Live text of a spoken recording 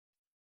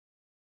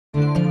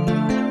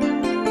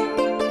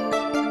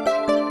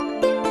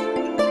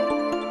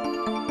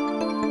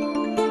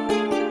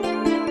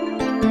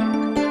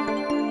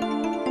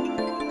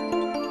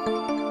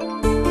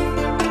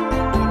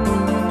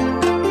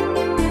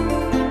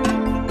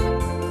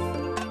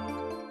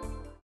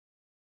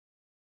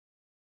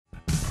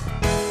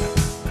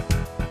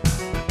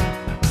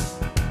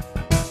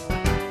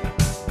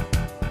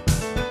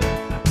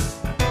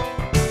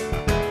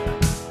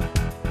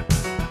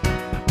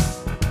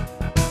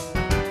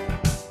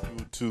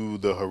To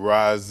the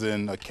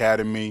Horizon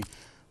Academy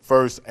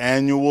first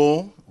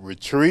annual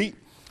retreat.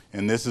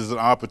 And this is an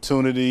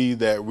opportunity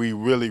that we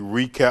really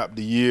recap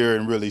the year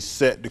and really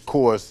set the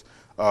course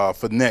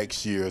for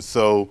next year.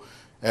 So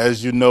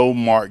as you know,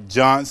 Mark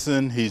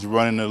Johnson, he's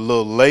running a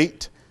little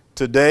late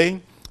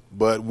today,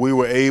 but we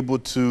were able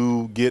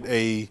to get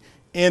a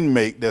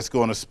inmate that's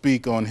going to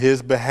speak on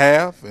his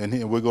behalf,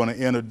 and we're going to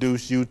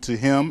introduce you to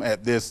him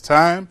at this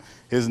time.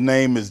 His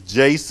name is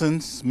Jason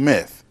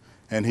Smith,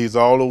 and he's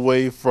all the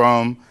way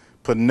from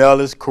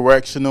Pinellas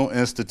Correctional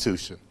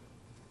Institution.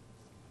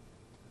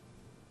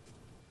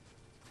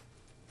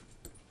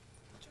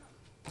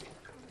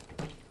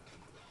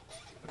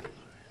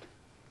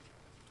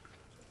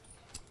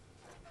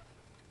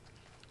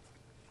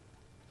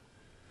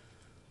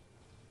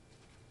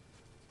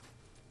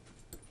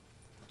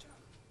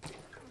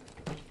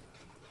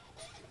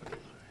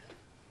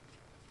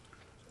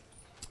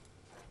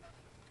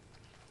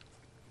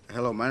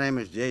 Hello, my name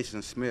is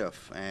Jason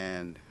Smith,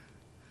 and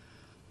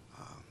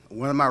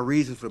one of my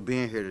reasons for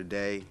being here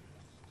today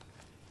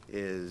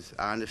is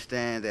I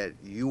understand that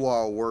you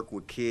all work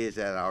with kids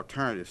at an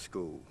alternative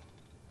school.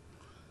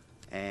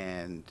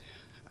 And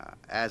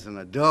as an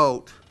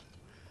adult,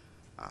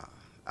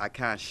 I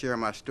kind of share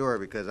my story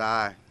because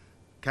I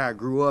kind of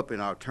grew up in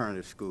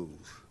alternative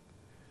schools,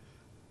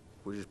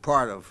 which is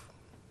part of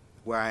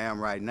where I am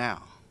right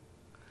now.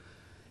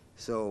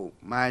 So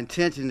my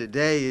intention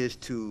today is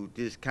to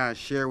just kind of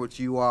share with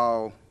you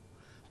all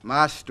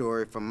my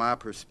story from my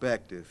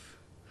perspective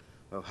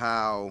of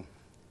how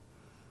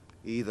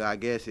either, I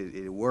guess,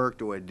 it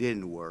worked or it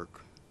didn't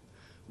work.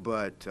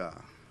 But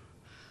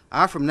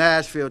I'm from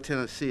Nashville,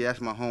 Tennessee.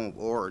 That's my home of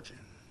origin.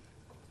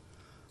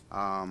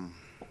 I'm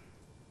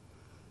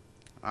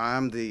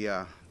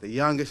the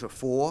youngest of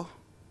four.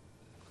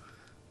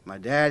 My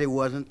daddy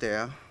wasn't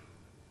there.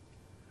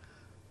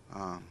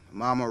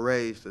 Mama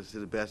raised us to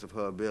the best of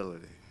her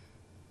ability.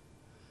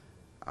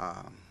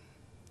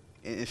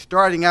 And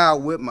starting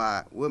out with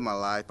my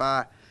life,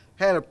 I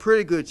had a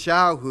pretty good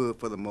childhood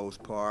for the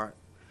most part,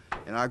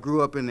 and I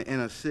grew up in the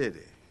inner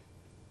city.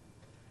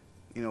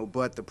 You know,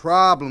 but the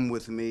problem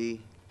with me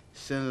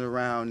centered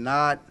around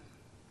not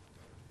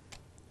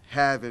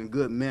having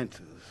good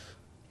mentors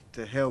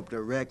to help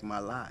direct my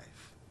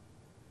life.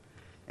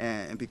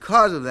 And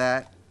because of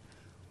that,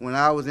 when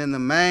I was in the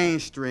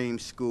mainstream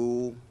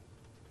school,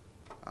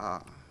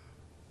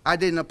 I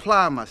didn't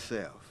apply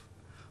myself.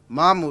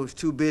 Mama was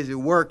too busy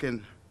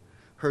working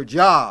her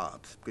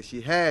jobs because she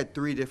had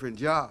 3 different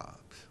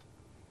jobs.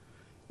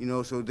 You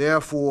know, so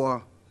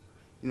therefore,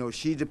 you know,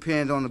 she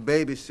depended on the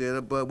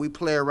babysitter, but we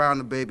play around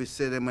the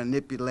babysitter and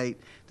manipulate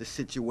the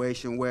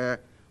situation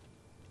where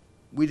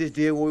we just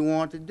did what we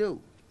wanted to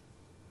do.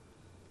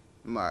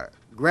 My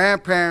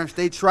grandparents,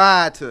 they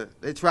tried to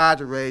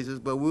raise us,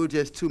 but we were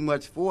just too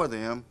much for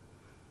them.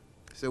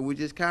 So we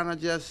just kind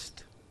of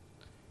just,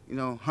 you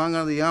know, hung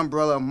under the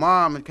umbrella of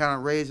mom and kind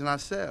of raising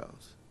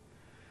ourselves.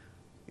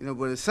 You know,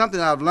 but it's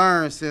something I've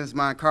learned since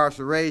my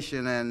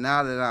incarceration, and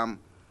now that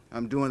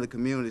I'm doing the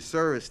community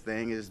service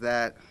thing, is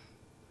that,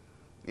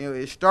 you know,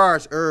 it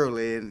starts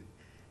early in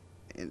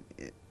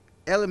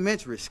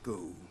elementary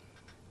school.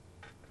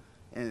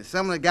 And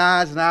some of the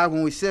guys and I,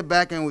 when we sit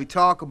back and we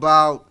talk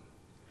about,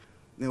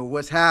 you know,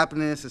 what's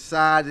happening in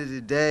society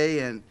today,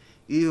 and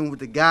even with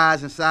the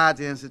guys inside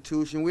the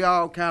institution, we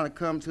all kind of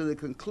come to the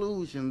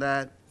conclusion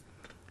that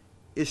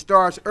it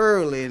starts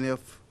early, and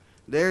if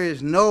there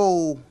is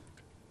no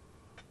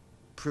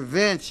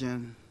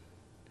prevention,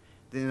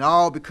 then it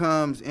all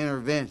becomes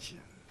intervention.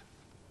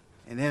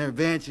 And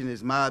intervention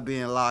is my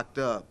being locked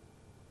up,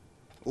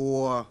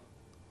 or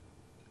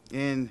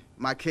in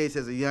my case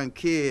as a young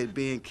kid,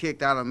 being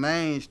kicked out of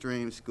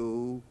mainstream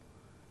school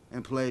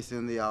and placed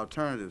in the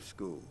alternative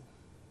school.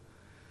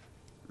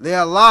 There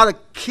are a lot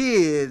of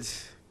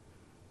kids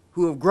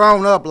who have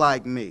grown up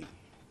like me,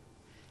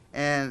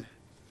 and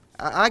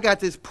I got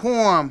this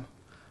poem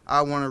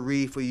I want to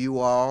read for you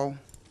all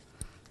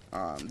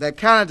that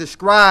kind of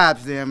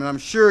describes them, and I'm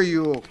sure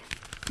you'll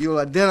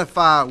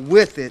identify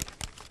with it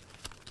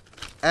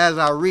as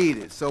I read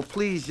it. So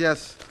please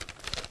just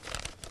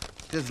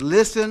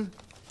listen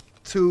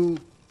to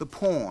the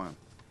poem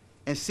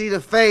and see the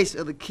face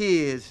of the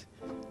kids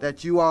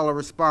that you all are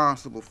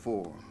responsible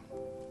for.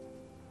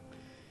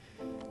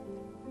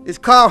 It's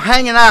called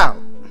Hanging Out.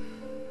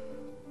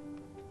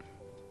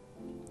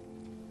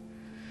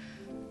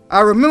 I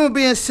remember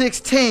being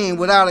 16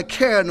 without a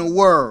care in the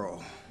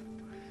world,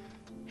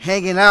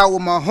 hanging out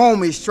with my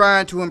homies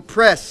trying to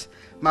impress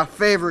my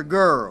favorite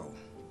girl.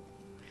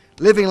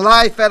 living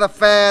life at a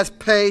fast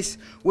pace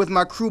with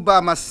my crew by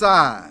my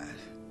side,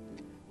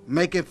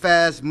 making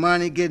fast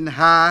money, getting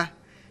high,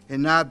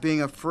 and not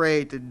being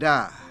afraid to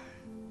die.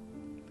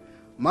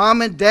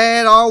 Mom and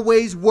Dad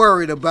always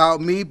worried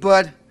about me,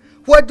 but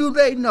what do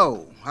they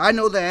know? I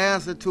know the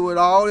answer to it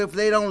all. If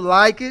they don't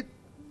like it,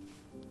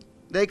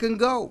 they can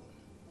go.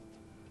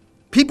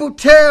 People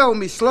tell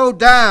me, slow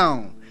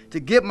down to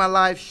get my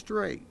life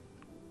straight.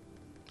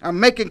 I'm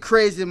making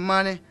crazy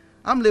money.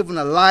 I'm living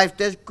a life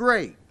that's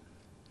great.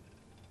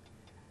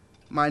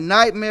 My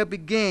nightmare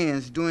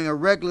begins during a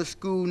regular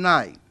school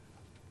night,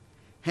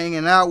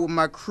 hanging out with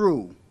my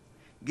crew,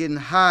 getting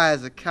high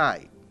as a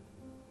kite.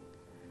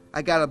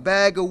 I got a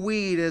bag of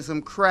weed and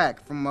some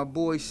crack from my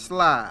boy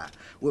Sly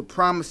with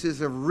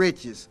promises of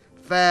riches,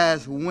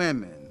 fast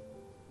women,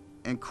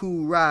 and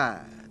cool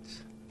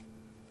rides.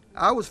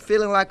 I was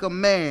feeling like a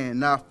man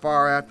not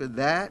far after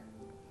that,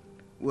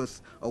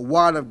 with a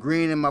wad of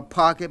green in my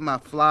pocket, my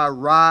fly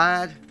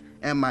ride,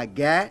 and my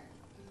gat.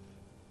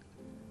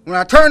 When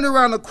I turned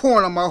around the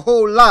corner, my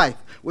whole life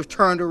was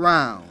turned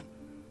around.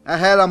 I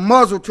had a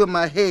muzzle to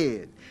my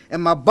head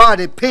and my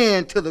body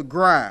pinned to the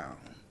ground.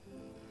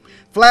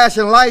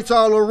 Flashing lights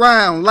all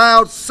around,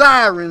 loud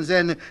sirens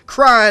and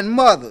crying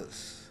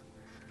mothers.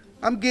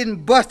 I'm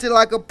getting busted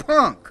like a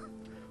punk.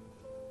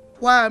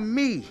 Why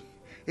me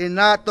and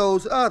not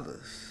those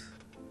others?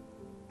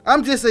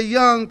 I'm just a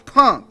young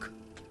punk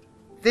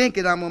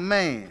thinking I'm a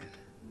man.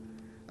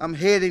 I'm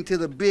heading to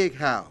the big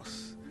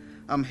house.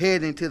 I'm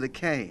heading to the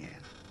can.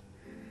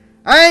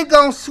 I ain't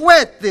gonna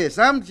sweat this.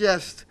 I'm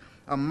just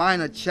a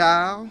minor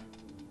child.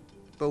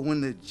 But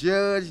when the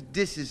judge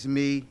disses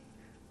me,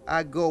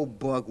 I go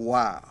buck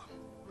wild.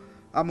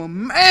 I'm a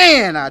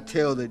man, I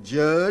tell the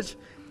judge,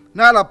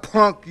 not a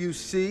punk, you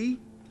see.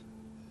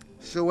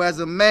 So as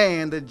a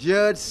man, the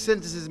judge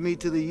sentences me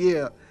to the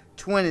year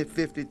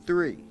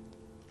 2053.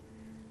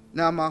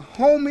 Now my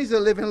homies are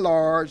living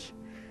large,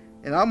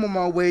 and I'm on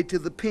my way to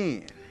the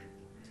pen.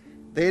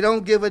 They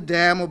don't give a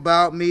damn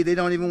about me. They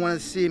don't even want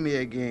to see me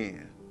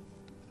again.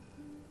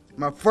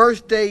 My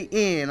first day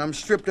in, I'm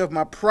stripped of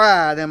my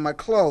pride and my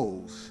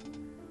clothes.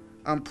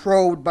 I'm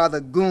probed by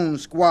the goon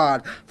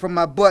squad from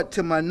my butt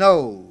to my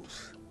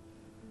nose.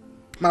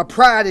 My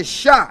pride is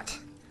shot.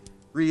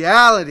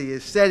 Reality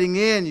is setting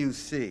in, you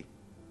see.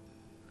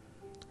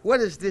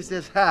 What is this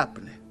that's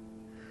happening?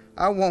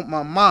 I want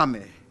my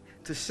mommy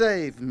to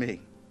save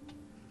me.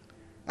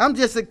 I'm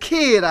just a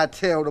kid, I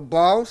tell the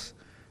boss,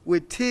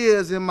 with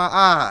tears in my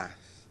eyes.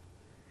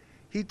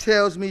 He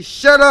tells me,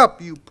 shut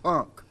up, you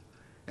punk,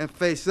 and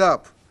face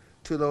up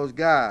to those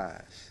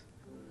guys.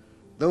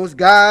 Those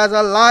guys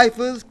are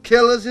lifers,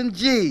 killers, and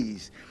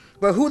G's.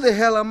 But who the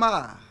hell am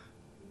I?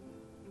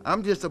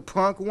 I'm just a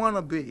punk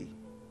wannabe.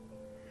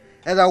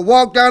 As I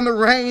walk down the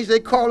range, they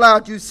call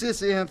out, you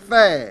sissy and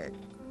fag.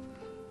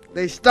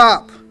 They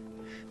stop.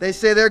 They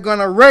say they're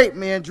gonna rape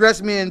me and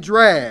dress me in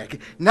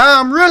drag. Now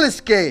I'm really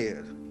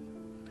scared.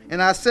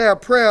 And I say a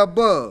prayer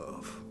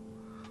above.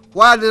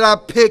 Why did I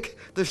pick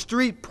the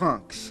street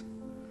punks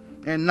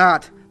and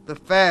not the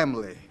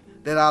family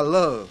that I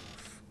love?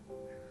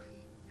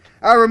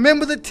 I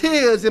remember the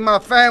tears in my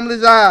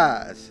family's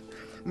eyes,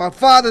 my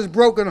father's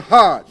broken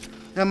heart,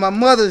 and my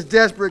mother's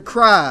desperate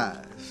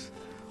cries.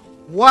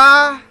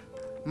 Why,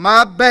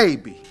 my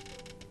baby?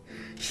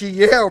 She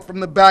yelled from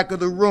the back of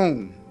the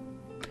room.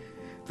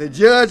 The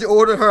judge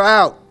ordered her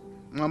out.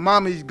 My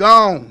mommy's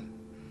gone.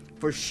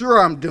 For sure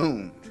I'm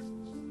doomed.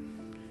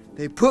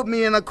 They put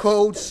me in a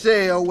cold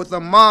cell with a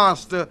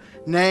monster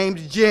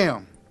named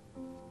Jim.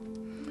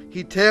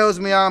 He tells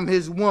me I'm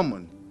his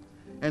woman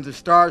and to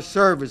start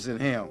servicing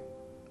him.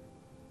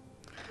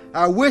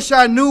 I wish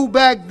I knew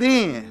back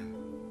then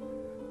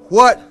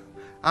what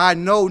I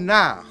know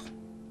now.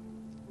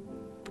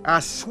 I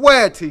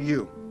swear to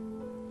you,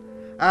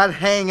 I'd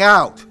hang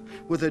out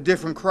with a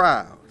different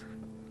crowd.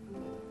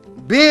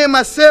 Being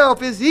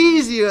myself is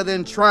easier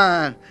than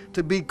trying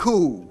to be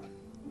cool.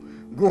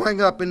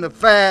 Growing up in the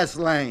fast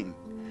lane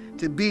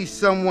to be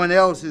someone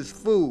else's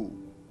fool.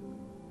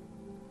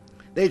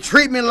 They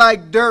treat me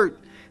like dirt,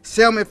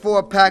 sell me for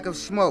a pack of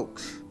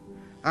smokes.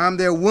 I'm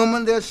their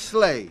woman, their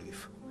slave.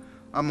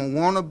 I'm a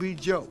wannabe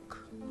joke.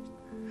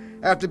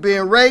 After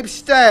being raped,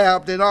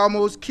 stabbed, and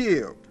almost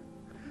killed,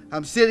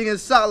 I'm sitting in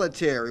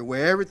solitary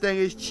where everything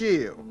is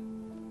chill.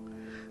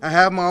 I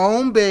have my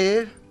own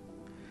bed,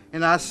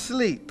 and I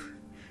sleep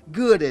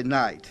good at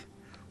night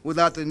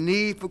without the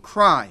need for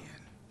crying,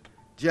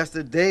 just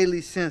a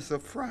daily sense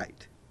of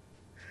fright.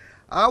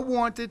 I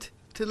wanted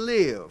to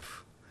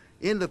live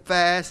in the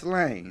fast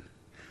lane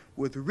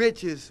with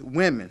riches,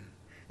 women,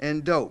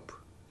 and dope.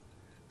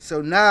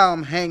 So now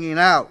I'm hanging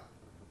out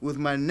with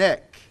my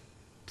neck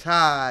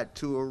tied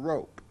to a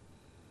rope.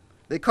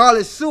 They call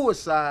it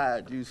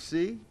suicide, you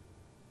see.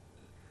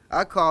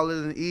 I call it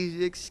an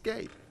easy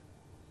escape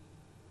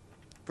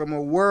from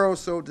a world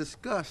so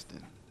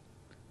disgusting,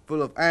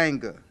 full of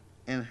anger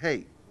and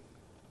hate.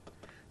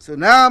 So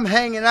now I'm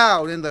hanging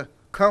out in the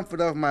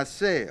comfort of my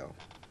cell.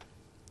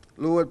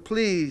 Lord,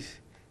 please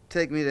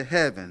take me to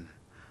heaven.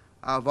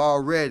 I've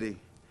already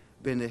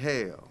been to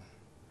hell.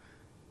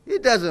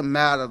 It doesn't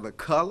matter the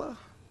color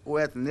or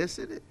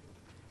ethnicity.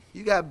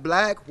 You got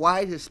black,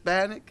 white,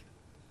 Hispanic,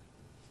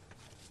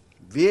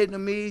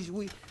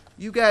 Vietnamese.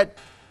 You got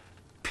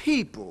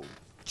people,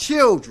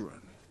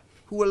 children,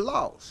 who are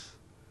lost.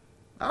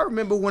 I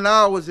remember when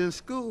I was in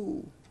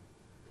school,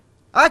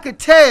 I could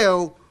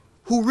tell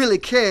who really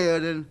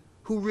cared and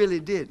who really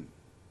didn't.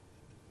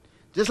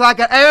 Just like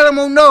an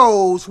animal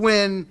knows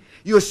when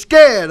you're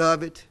scared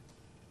of it,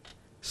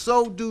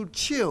 so do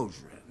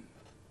children,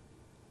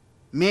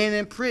 men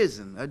in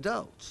prison,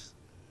 adults.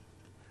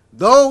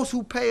 Those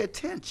who pay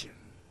attention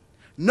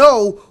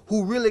know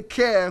who really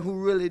care and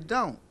who really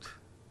don't.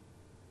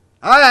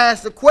 I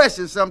ask the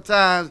question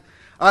sometimes,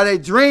 are they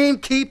dream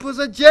keepers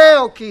or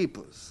jail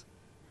keepers?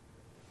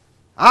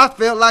 I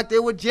felt like they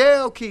were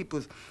jail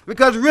keepers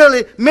because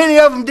really many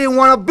of them didn't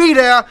want to be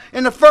there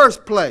in the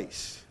first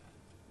place.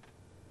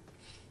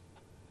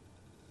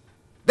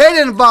 They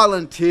didn't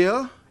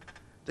volunteer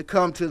to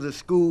come to the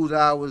schools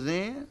I was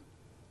in.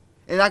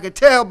 And I could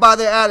tell by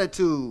their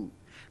attitude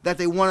that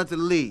they wanted to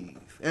leave.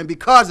 And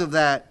because of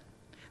that,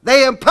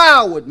 they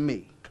empowered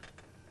me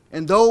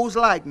and those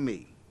like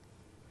me.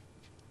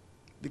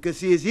 Because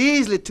see, it's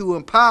easy to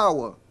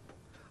empower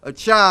a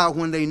child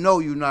when they know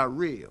you're not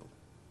real.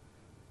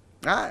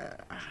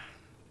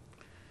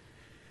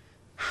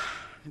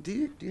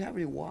 Do you have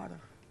any water?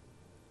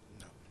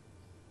 No.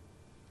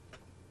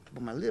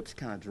 But my lips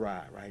kind of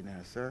dry right now,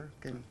 sir.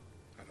 I don't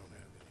have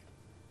any.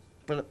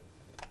 But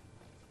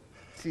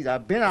see,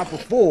 I've been out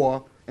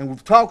before and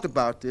we've talked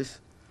about this.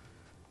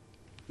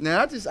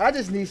 Now I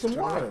just need some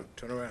water.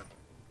 Turn around.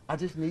 I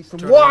just need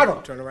some water.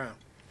 Turn around.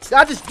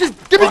 I just give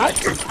me. All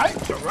right.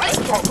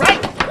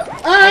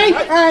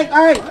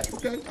 All right.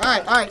 Okay.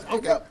 All right.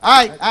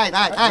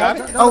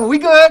 Oh, we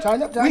good.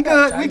 We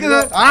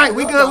good. All right,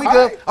 we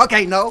good.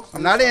 Okay, no,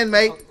 I'm not an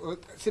inmate.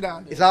 Sit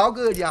down. It's all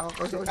good, y'all.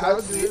 It's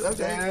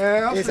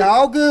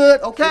all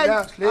good. Okay.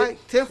 All right,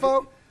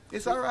 tenfold.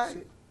 It's all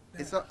right.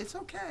 It's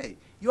okay.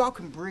 You all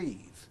can breathe.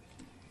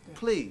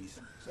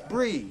 Please,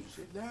 breathe.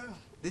 Sit down.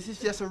 This is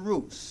just a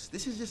ruse.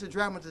 This is just a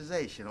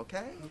dramatization,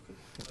 okay?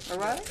 All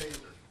right?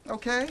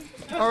 Okay?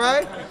 All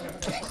right?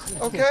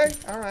 Okay?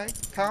 All right.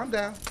 Calm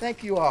down.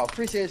 Thank you all.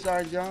 Appreciate it,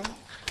 Sergeant Jones.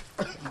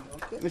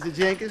 Mr.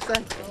 Jenkins,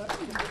 thank you.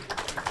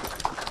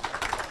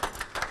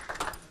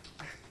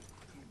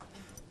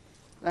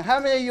 Now, how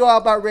many of you all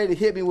about ready to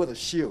hit me with a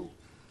shoe?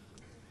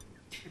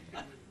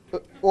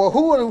 Or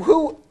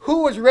who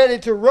was ready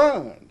to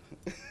run?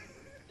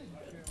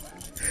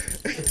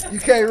 You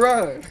can't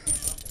run.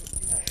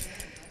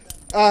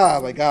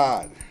 Oh, my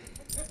God.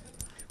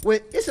 Well,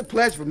 it's a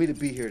pleasure for me to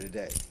be here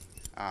today.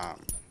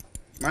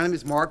 My name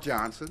is Mark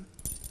Johnson,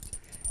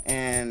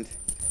 and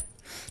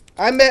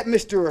I met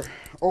Mr.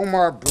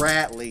 Omar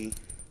Bradley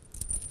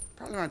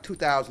probably around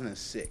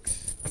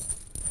 2006.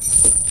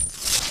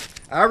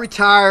 I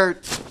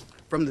retired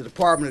from the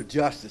Department of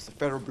Justice, the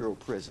Federal Bureau of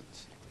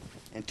Prisons,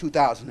 in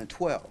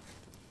 2012.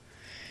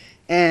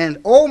 And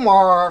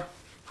Omar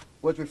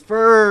was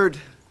referred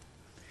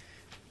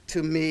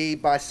to me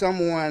by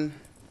someone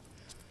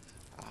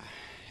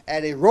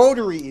at a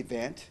Rotary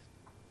event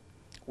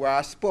where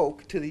I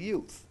spoke to the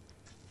youth.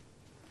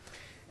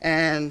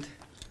 And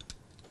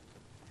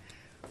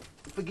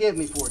forgive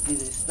me for getting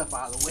this stuff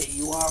out of the way,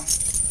 you all.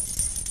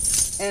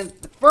 And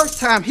the first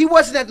time, he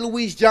wasn't at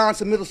Louise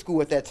Johnson Middle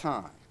School at that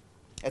time.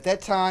 At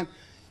that time,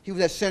 he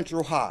was at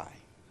Central High.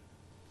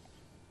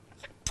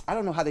 I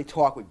don't know how they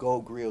talk with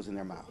gold grills in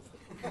their mouth.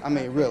 I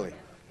mean, really.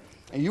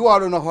 And you all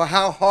don't know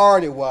how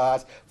hard it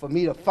was for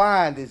me to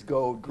find this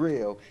gold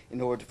grill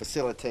in order to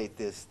facilitate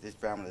this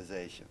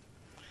dramatization.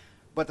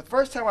 But the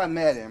first time I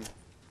met him,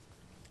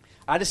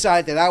 I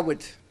decided that I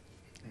would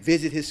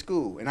visit his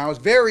school. And I was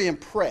very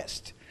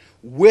impressed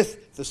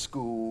with the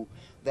school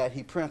that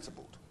he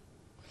principaled.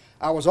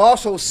 I was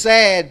also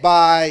sad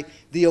by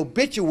the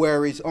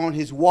obituaries on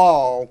his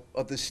wall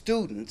of the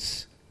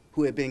students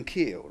who had been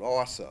killed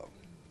also.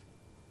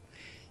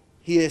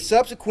 He had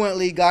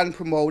subsequently gotten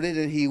promoted,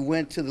 and he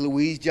went to the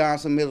Louise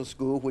Johnson Middle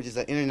School, which is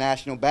an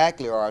international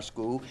baccalaureate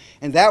school,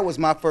 and that was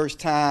my first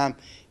time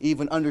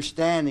even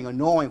understanding or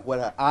knowing what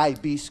an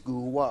IB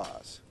school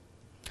was.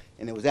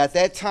 And it was at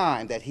that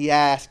time that he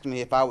asked me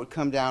if I would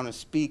come down and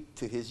speak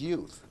to his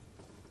youth.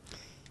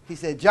 He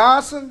said,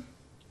 "Johnson,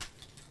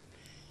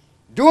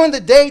 during the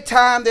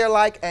daytime they're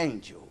like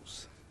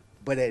angels,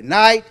 but at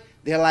night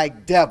they're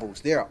like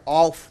devils. They're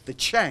off the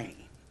chain."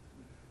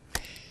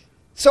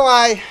 So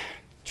I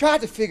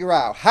tried to figure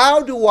out,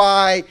 how do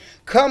I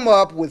come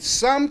up with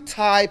some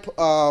type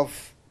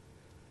of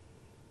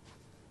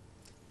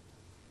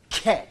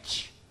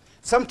catch,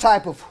 some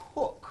type of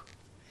hook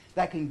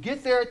that can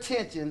get their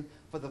attention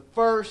for the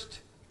first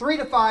 3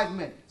 to 5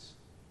 minutes.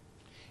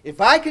 If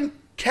I can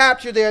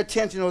capture their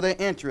attention or their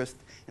interest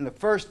in the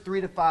first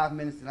 3 to 5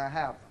 minutes that I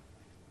have them,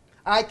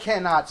 I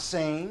cannot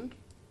sing.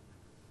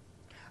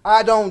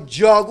 I don't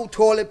juggle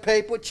toilet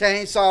paper,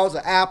 chainsaws,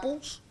 or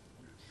apples.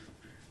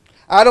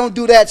 I don't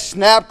do that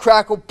snap,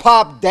 crackle,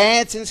 pop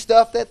dance and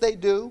stuff that they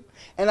do.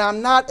 And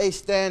I'm not a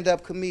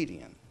stand-up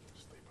comedian.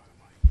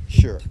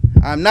 Sure.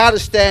 I'm not a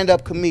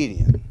stand-up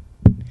comedian.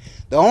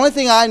 The only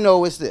thing I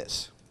know is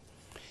this,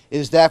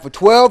 is that for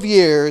 12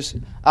 years,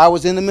 I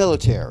was in the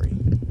military.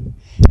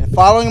 And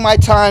following my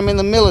time in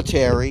the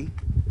military,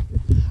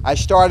 I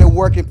started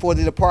working for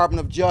the Department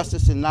of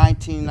Justice in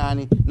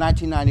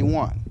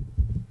 1991.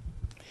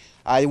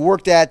 I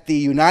worked at the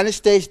United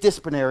States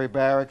Disciplinary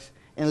Barracks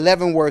in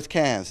Leavenworth,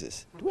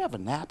 Kansas. Do we have a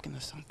napkin or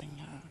something?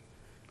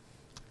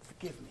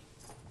 Forgive me.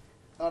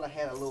 Thought I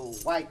had a little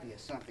wipey or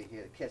something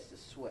here to catch the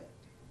sweat.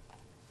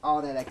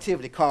 All that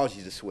activity causes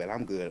you to sweat.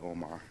 I'm good,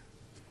 Omar.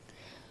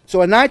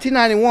 So in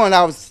 1991,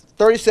 I was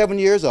 37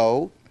 years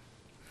old.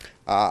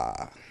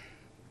 I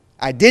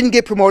didn't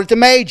get promoted to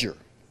major.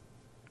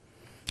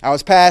 I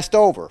was passed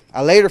over.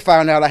 I later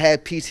found out I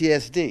had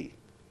PTSD.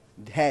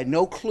 Had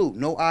no clue,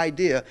 no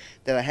idea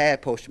that I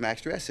had post-traumatic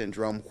stress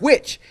syndrome,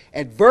 which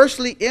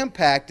adversely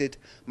impacted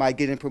my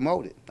getting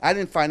promoted. I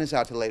didn't find this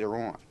out till later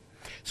on.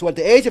 So at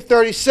the age of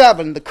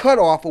 37, the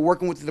cutoff for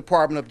working with the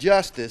Department of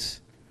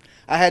Justice,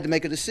 I had to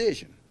make a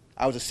decision.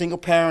 I was a single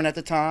parent at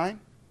the time.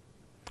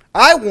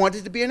 I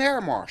wanted to be an air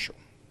marshal.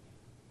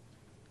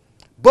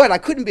 But I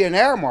couldn't be an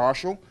air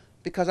marshal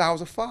because I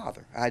was a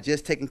father. I had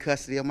just taken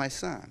custody of my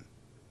son.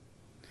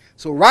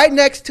 So right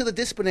next to the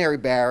disciplinary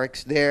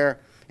barracks there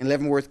in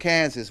Leavenworth,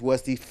 Kansas,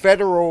 was the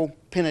federal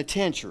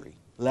penitentiary,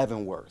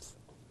 Leavenworth.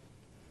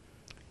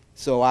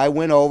 So I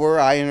went over,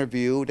 I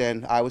interviewed,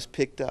 and I was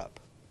picked up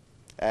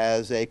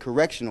as a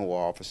correctional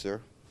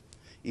officer.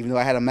 Even though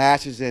I had a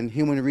master's in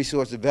human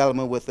resource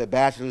development with a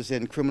bachelor's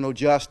in criminal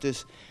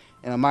justice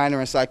and a minor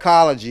in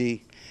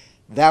psychology,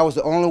 that was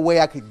the only way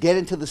I could get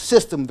into the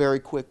system very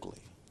quickly.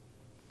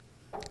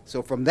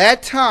 So from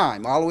that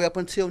time all the way up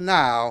until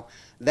now,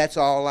 that's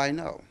all I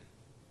know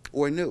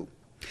or knew.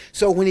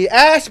 So when he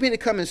asked me to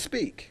come and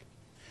speak,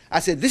 I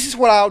said, this is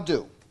what I'll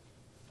do.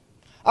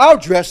 I'll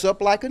dress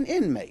up like an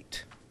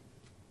inmate.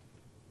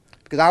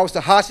 Because I was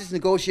the hostage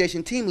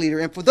negotiation team leader.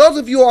 And for those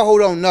of you all who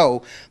don't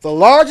know, the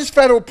largest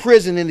federal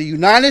prison in the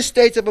United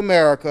States of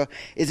America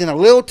is in a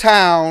little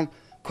town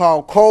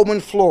called Coleman,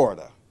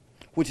 Florida,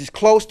 which is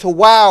close to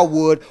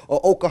Wildwood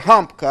or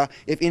Okahumpka,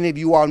 if any of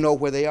you all know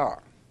where they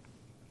are.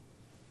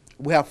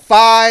 We have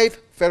 5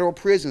 federal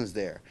prisons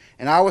there.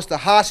 And I was the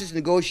hostage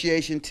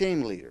negotiation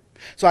team leader.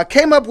 So I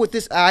came up with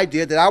this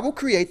idea that I will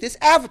create this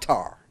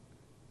avatar.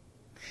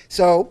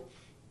 So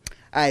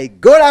I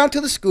go down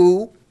to the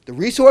school. The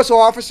resource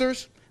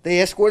officers,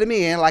 they escorted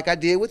me in like I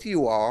did with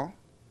you all.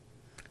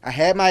 I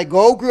had my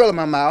gold grill in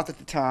my mouth at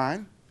the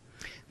time.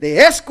 They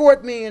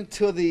escort me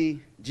into the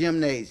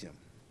gymnasium.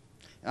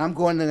 And I'm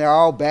going in there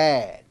all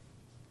bad.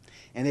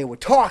 And they were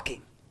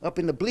talking up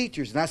in the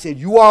bleachers. And I said,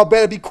 you all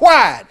better be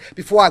quiet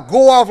before I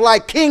go off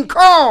like King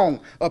Kong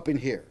up in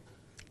here.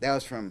 That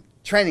was from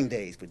Training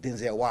Days with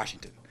Denzel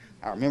Washington.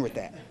 I remember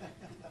that.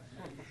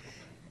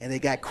 And they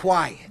got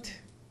quiet.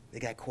 They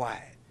got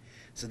quiet.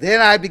 So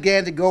then I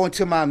began to go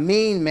into my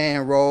mean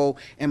man role,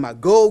 and my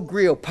gold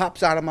grill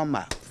pops out of my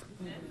mouth.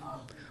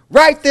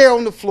 Right there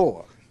on the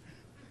floor.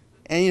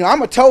 And, you know,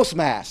 I'm a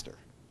Toastmaster.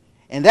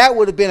 And that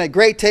would have been a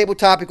great table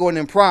topic or an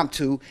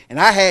impromptu, and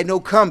I had no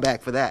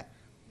comeback for that.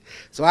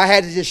 So I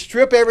had to just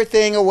strip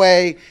everything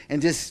away and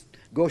just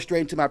go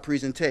straight into my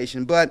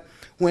presentation. But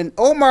when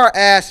Omar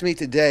asked me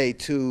today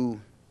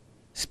to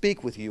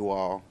speak with you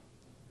all,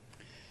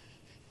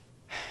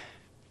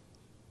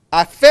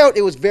 I felt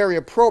it was very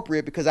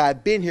appropriate because I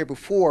had been here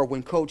before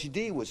when Coach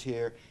D was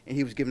here and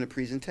he was giving a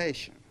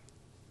presentation.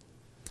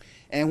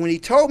 And when he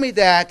told me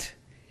that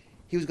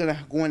he was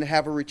going to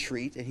have a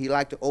retreat and he'd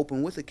like to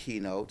open with a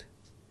keynote,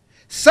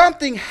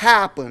 something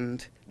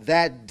happened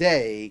that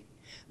day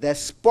that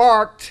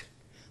sparked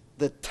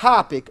the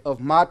topic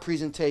of my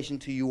presentation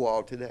to you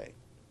all today.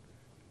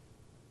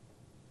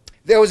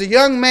 There was a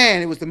young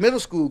man, it was the middle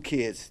school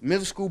kids,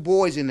 middle school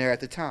boys in there at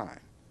the time.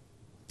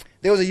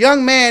 There was a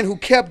young man who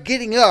kept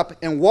getting up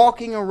and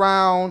walking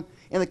around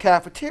in the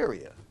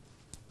cafeteria.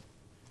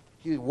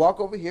 He would walk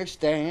over here,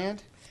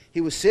 stand.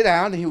 He would sit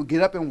down, and he would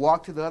get up and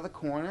walk to the other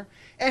corner.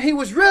 And he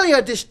was really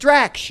a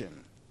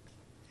distraction.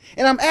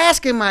 And I'm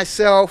asking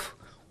myself,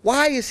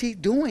 why is he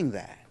doing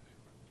that?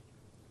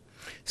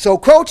 So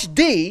Coach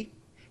D,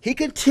 he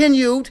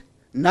continued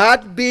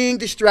not being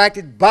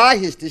distracted by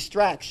his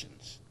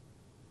distractions.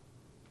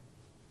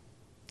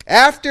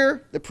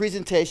 After the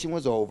presentation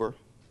was over,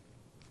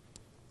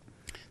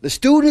 the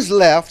students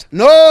left.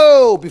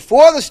 No,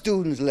 before the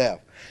students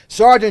left,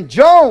 Sergeant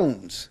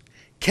Jones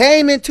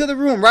came into the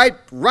room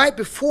right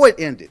before it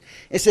ended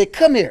and said,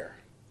 come here.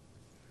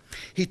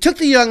 He took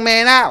the young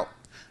man out.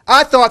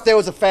 I thought there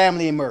was a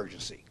family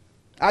emergency.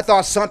 I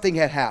thought something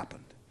had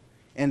happened.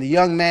 And the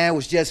young man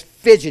was just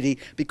fidgety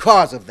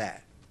because of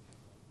that.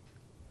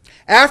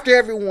 After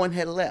everyone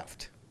had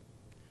left,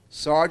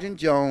 Sergeant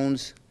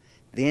Jones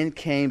then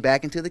came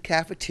back into the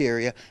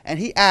cafeteria and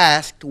he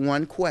asked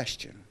one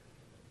question.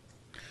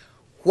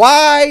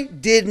 Why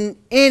didn't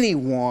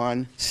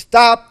anyone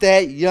stop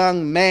that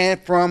young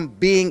man from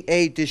being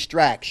a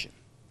distraction?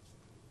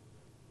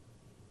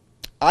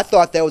 I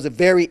thought that was a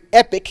very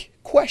epic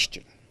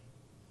question,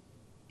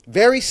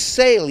 very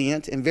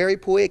salient and very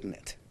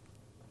poignant.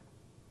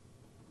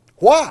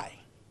 Why?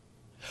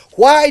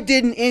 Why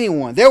didn't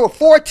anyone? There were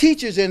 4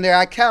 teachers in there,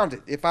 I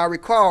counted, if I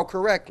recall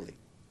correctly.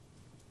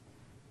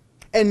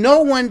 And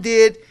no one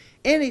did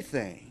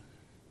anything.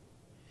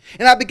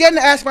 And I began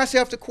to ask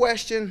myself the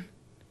question,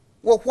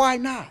 well, why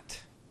not?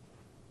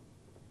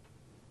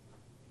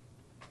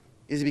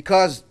 Is it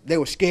because they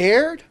were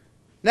scared?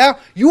 Now,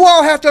 you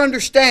all have to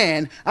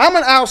understand, I'm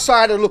an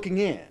outsider looking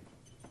in.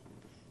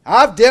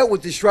 I've dealt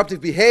with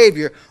disruptive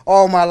behavior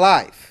all my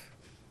life.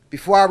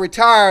 Before I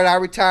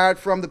retired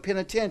from the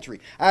penitentiary.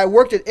 I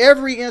worked at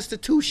every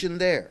institution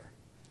there.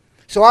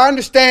 So I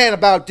understand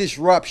about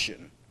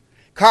disruption,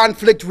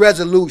 conflict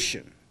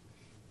resolution,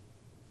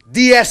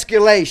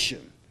 de-escalation,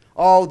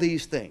 all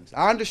these things.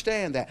 I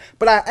understand that.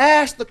 But I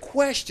asked the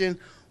question,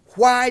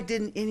 why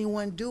didn't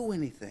anyone do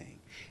anything?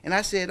 And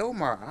I said,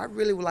 Omar, I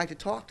really would like to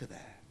talk to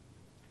that.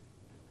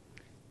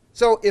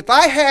 So if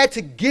I had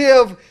to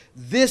give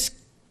this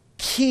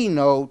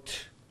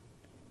keynote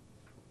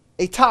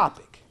a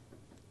topic,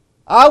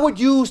 I would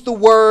use the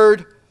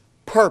word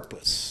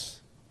purpose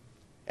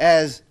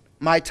as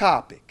my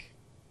topic.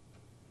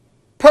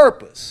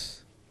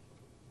 Purpose.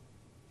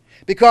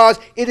 Because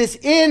it is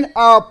in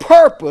our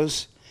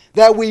purpose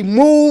that we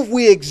move,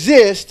 we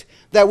exist,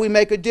 that we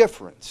make a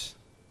difference.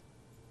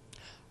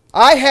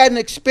 I had an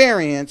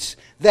experience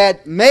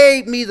that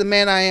made me the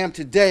man I am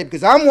today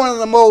because I'm one of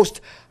the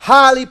most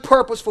highly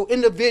purposeful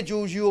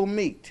individuals you'll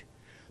meet.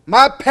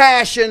 My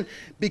passion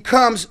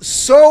becomes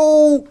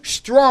so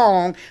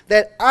strong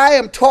that I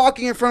am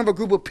talking in front of a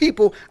group of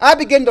people, I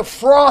begin to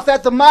froth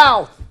at the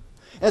mouth.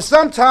 And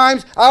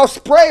sometimes I'll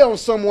spray on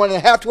someone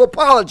and have to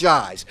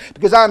apologize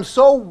because I'm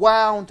so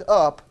wound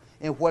up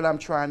in what I'm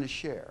trying to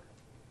share.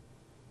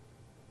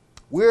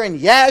 We're in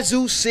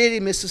Yazoo City,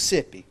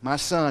 Mississippi, my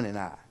son and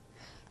I.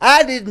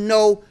 I didn't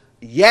know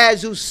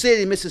Yazoo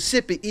City,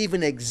 Mississippi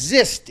even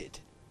existed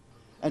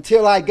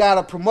until I got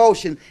a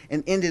promotion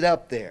and ended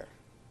up there.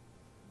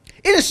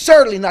 It is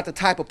certainly not the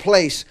type of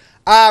place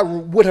I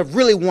would have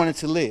really wanted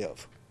to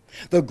live.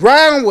 The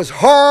ground was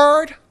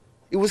hard.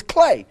 It was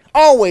clay,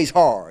 always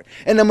hard.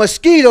 And the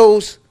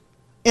mosquitoes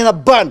in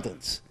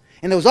abundance.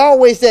 And there was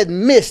always that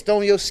mist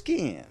on your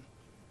skin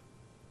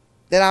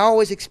that I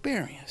always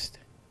experienced.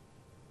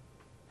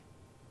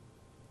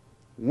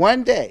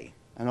 One day,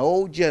 an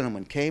old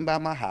gentleman came by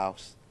my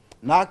house,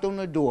 knocked on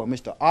the door,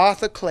 Mr.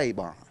 Arthur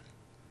Claiborne.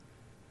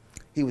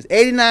 He was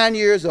 89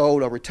 years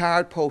old, a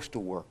retired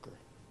postal worker.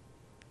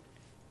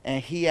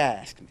 And he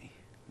asked me,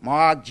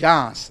 Mark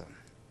Johnson,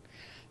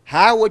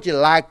 how would you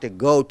like to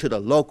go to the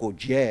local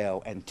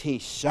jail and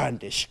teach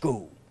Sunday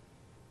school?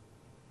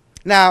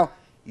 Now,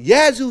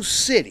 Yazoo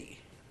City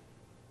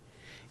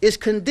is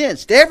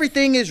condensed.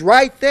 Everything is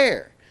right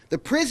there. The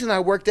prison I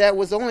worked at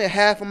was only a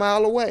half a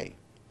mile away,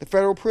 the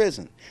federal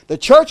prison. The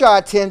church I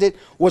attended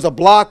was a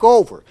block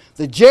over.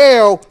 The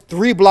jail,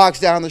 3 blocks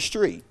down the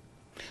street.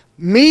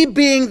 Me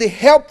being the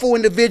helpful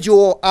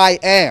individual I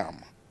am,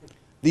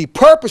 the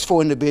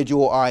purposeful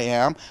individual I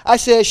am, I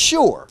said,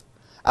 sure,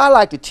 I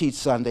like to teach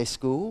Sunday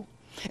school.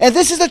 And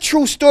this is a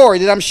true story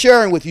that I'm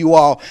sharing with you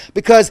all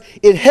because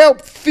it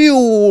helped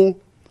fuel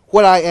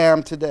what I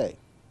am today.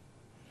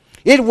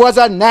 It was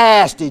a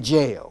nasty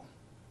jail.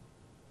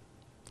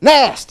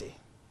 Nasty.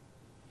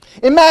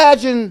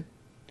 Imagine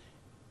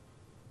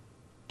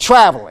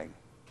traveling.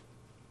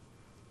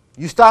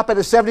 You stop at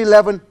a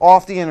 7-Eleven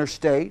off the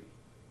interstate.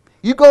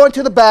 You go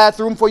into the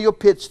bathroom for your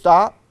pit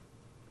stop.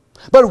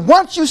 But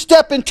once you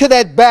step into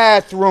that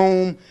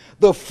bathroom,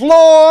 the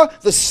floor,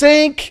 the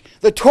sink,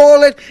 the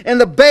toilet,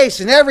 and the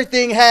basin,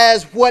 everything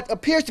has what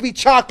appears to be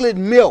chocolate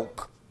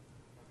milk,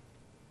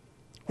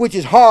 which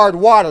is hard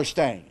water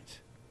stains.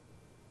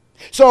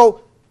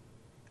 So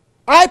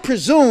I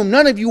presume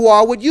none of you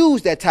all would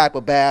use that type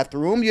of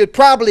bathroom. You'd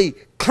probably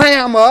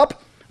clam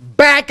up,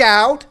 back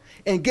out,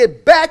 and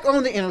get back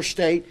on the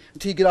interstate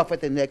until you get off at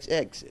the next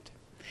exit.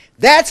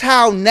 That's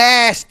how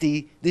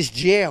nasty this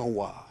jail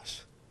was.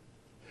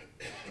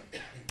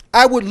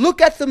 I would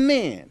look at the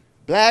men,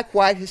 black,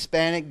 white,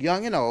 Hispanic,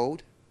 young and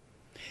old,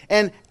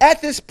 and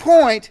at this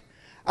point,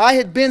 I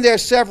had been there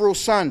several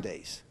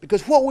Sundays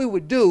because what we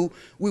would do,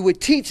 we would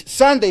teach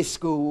Sunday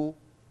school,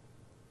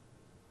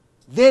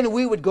 then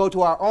we would go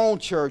to our own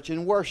church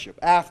and worship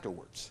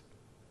afterwards.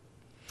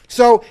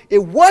 So it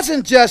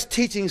wasn't just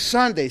teaching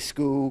Sunday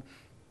school,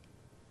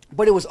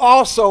 but it was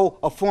also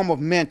a form of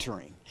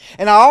mentoring.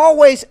 And I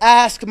always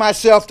ask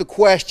myself the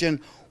question,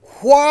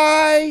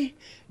 why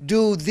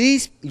do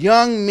these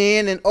young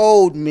men and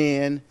old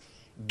men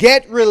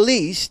get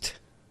released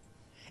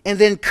and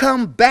then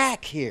come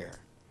back here?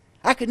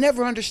 I could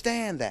never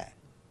understand that.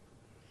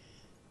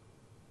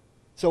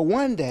 So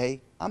one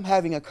day, I'm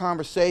having a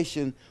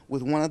conversation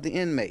with one of the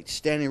inmates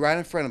standing right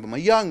in front of him, a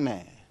young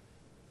man.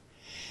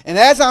 And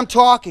as I'm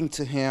talking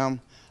to him,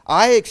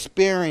 I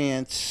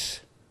experience,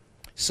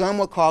 some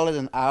would call it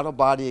an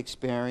out-of-body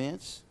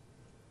experience,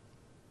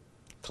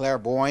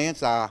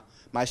 clairvoyance,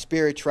 my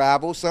spirit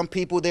travels. Some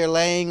people, they're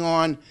laying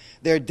on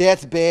their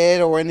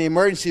deathbed or in the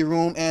emergency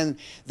room and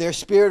their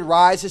spirit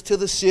rises to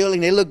the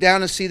ceiling. They look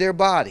down and see their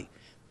body.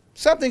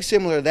 Something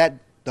similar to that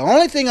The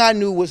only thing I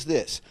knew was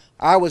this.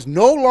 I was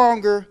no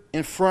longer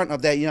in front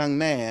of that young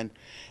man,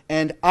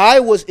 and I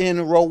was in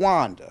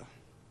Rwanda.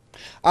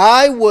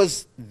 I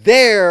was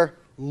there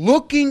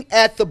looking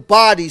at the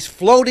bodies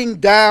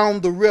floating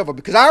down the river,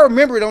 because I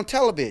remember it on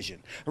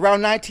television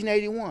around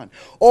 1981.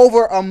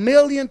 Over 1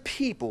 million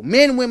people,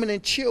 men, women,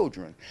 and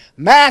children,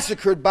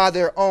 massacred by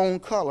their own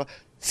color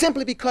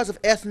simply because of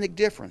ethnic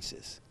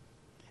differences.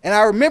 And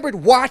I remembered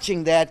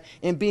watching that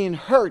and being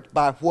hurt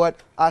by what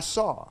I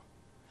saw.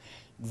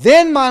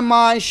 Then my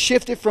mind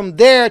shifted from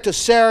there to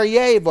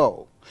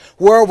Sarajevo,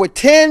 where over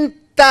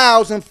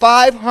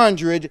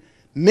 10,500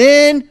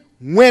 men,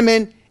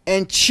 women,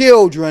 and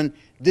children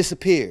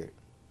disappeared.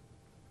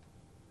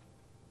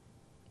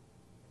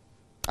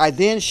 I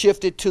then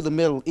shifted to the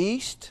Middle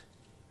East,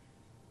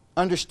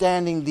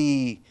 understanding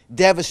the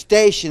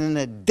devastation and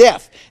the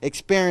death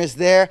experienced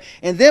there.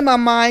 And then my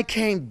mind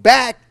came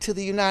back to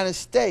the United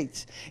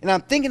States. And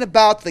I'm thinking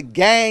about the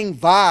gang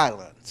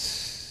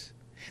violence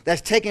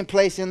that's taking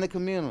place in the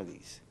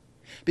communities.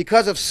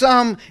 Because of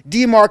some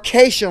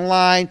demarcation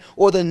line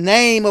or the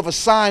name of a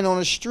sign on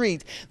the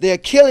street, they're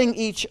killing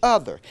each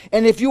other.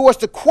 And if you was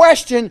to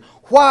question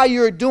why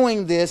you're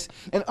doing this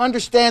and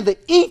understand the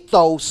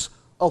ethos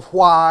of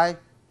why,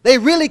 they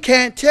really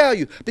can't tell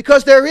you,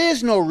 because there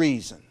is no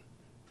reason.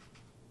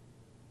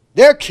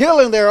 They're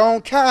killing their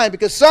own kind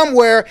because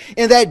somewhere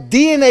in that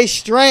DNA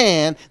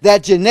strand,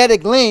 that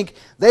genetic link,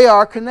 they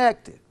are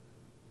connected.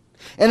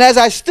 And as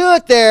I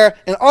stood there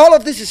and all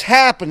of this is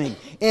happening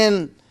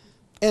in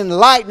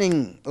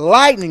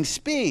lightning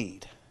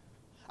speed,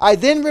 I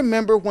then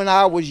remember when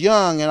I was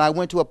young and I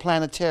went to a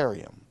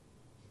planetarium.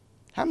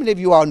 How many of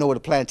you all know what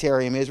a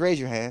planetarium is? Raise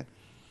your hand.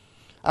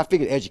 I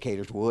figured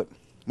educators would.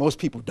 Most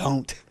people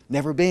don't.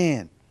 Never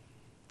been.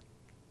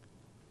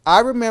 I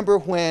remember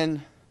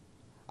when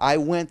I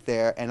went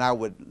there and I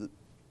would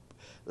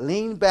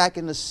lean back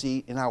in the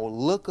seat and I would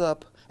look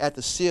up at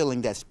the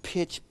ceiling that's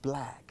pitch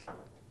black.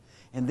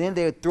 And then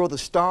they would throw the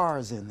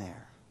stars in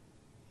there.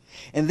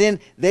 And then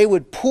they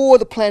would pull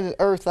the planet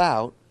Earth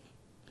out,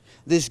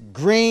 this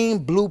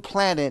green-blue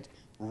planet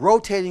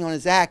rotating on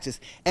its axis.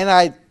 And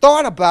I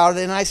thought about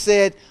it and I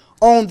said,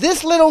 on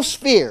this little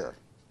sphere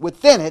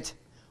within it,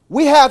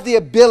 we have the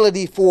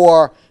ability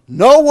for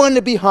no one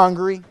to be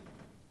hungry,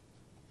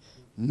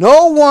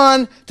 no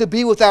one to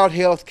be without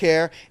health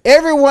care,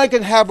 everyone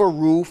can have a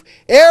roof,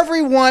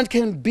 everyone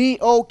can be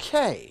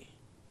okay.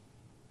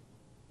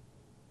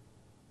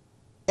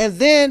 And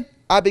then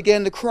I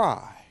began to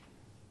cry.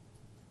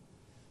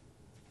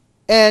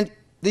 And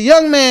the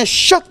young man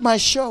shook my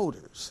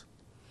shoulders.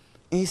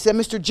 And he said,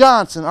 Mr.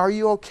 Johnson, are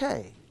you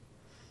okay?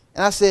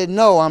 And I said,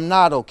 no, I'm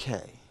not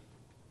okay.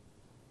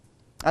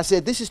 I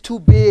said, this is too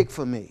big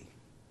for me.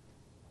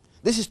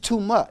 This is too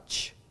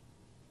much.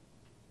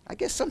 I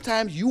guess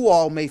sometimes you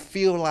all may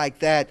feel like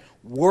that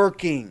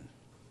working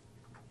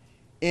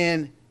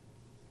in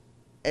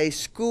a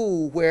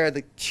school where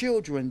the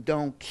children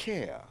don't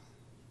care.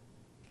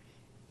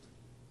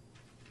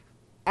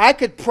 I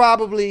could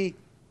probably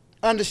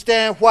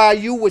understand why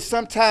you would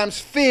sometimes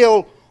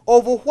feel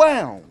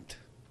overwhelmed.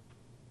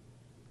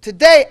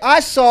 Today I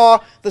saw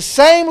the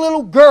same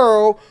little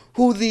girl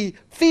who the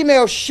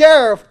female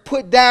sheriff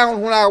put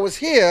down when I was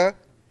here.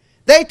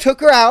 They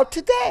took her out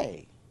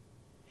today.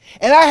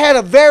 And I had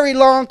a very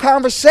long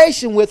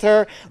conversation with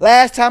her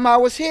last time I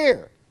was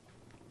here.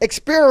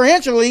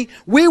 Experientially,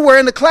 we were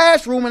in the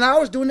classroom and I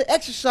was doing the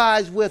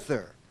exercise with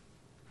her.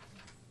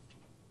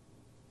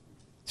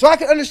 So I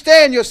can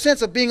understand your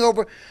sense of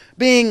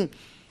being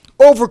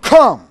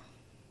overcome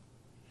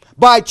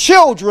by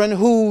children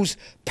whose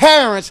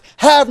parents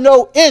have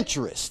no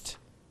interest,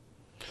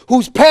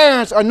 whose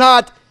parents are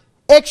not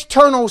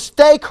external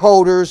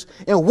stakeholders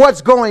in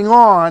what's going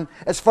on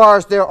as far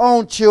as their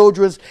own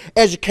children's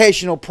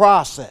educational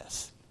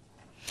process.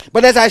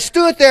 But as I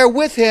stood there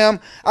with him,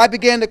 I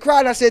began to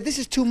cry and I said, this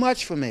is too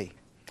much for me.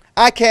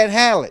 I can't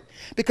handle it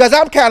because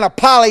I'm kind of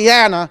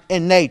Pollyanna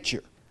in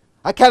nature.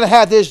 I kind of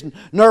have this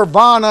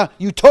nirvana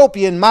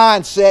utopian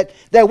mindset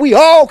that we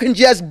all can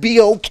just be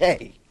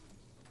okay.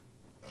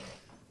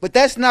 But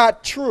that's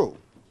not true.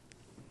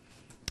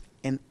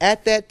 And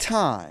at that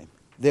time,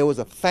 there was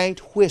a faint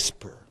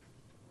whisper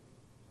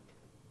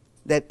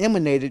that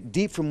emanated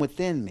deep from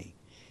within me.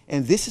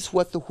 And this is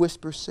what the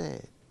whisper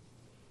said.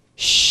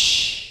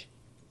 Shh.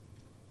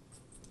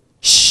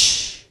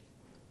 Shh.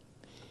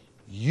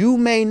 You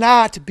may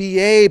not be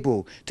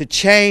able to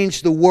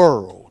change the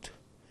world,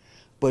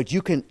 but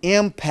you can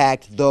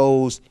impact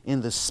those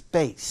in the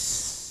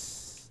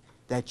space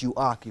that you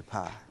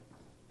occupy.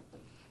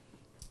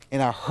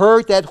 And I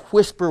heard that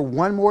whisper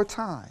one more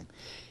time.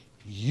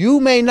 You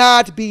may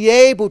not be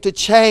able to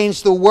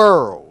change the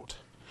world,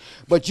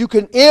 but you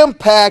can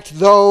impact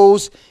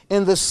those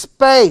in the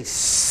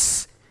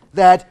space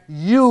that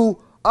you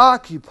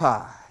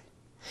occupy.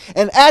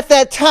 And at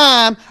that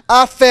time,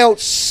 I felt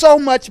so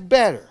much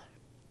better.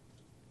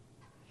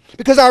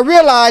 Because I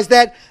realized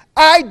that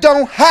I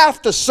don't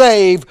have to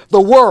save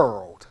the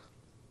world.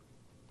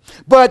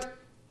 But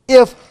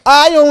if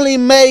I only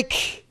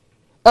make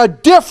a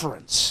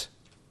difference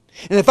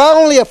And if I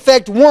only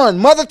affect one,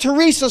 Mother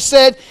Teresa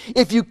said,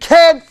 if you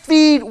can't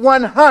feed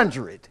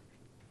 100,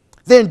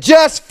 then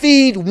just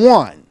feed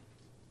one.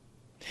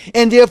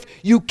 And if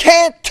you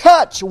can't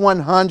touch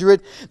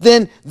 100,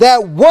 then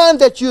that one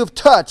that you have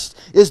touched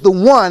is the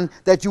one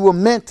that you were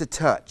meant to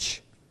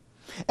touch.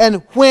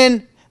 And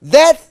when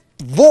that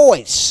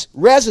voice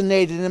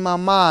resonated in my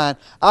mind,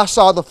 I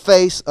saw the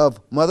face of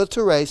Mother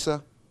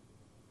Teresa,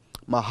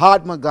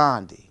 Mahatma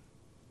Gandhi,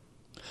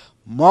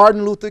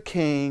 Martin Luther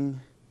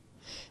King,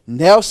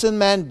 Nelson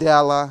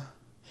Mandela,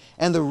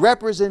 and the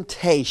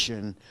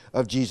representation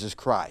of Jesus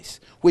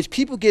Christ, which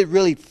people get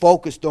really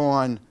focused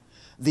on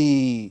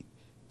the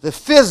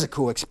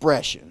physical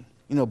expression.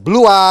 You know,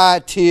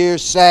 blue-eyed,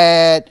 tears,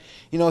 sad,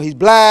 you know, he's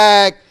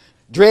black,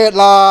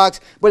 dreadlocks,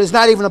 but it's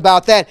not even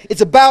about that.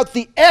 It's about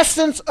the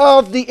essence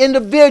of the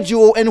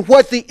individual and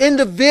what the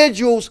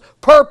individual's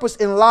purpose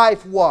in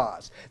life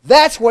was.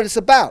 That's what it's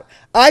about.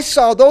 I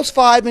saw those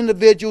 5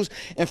 individuals,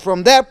 and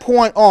from that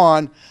point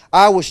on,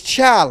 I was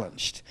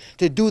challenged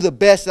to do the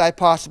best that I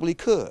possibly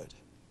could.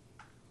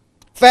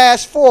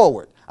 Fast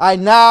forward, I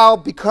now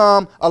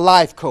become a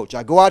life coach.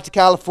 I go out to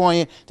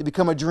California to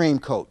become a dream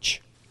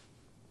coach.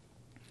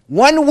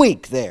 1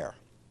 week there.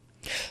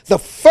 The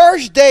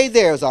first day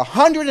there's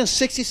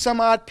 160 some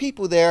odd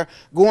people there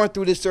going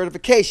through this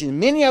certification,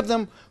 many of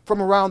them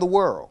from around the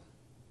world.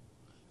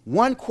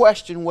 One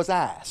question was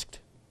asked: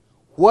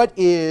 what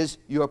is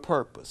your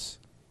purpose?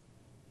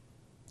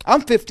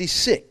 I'm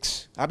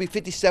 56. I'll be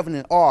 57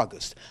 in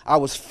August. I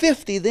was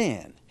 50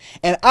 then,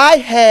 and I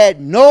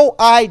had no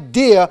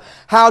idea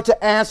how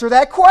to answer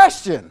that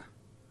question.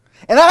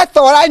 And I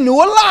thought I knew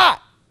a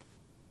lot.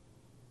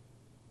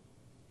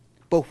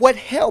 But what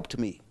helped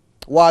me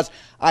was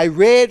I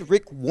read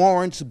Rick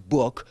Warren's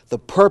book, The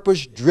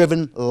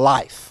Purpose-Driven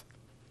Life.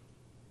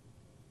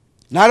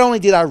 Not only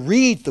did I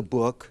read the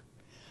book,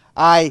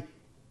 I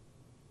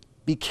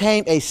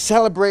became a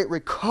Celebrate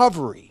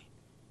Recovery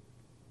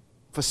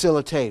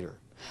facilitator.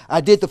 I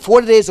did the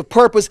 40 Days of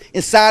Purpose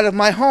inside of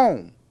my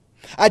home.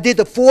 I did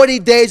the 40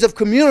 Days of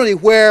Community,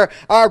 where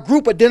our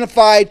group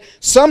identified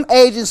some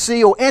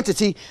agency or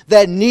entity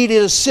that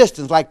needed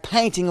assistance, like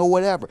painting or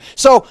whatever.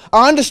 So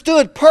I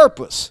understood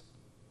purpose.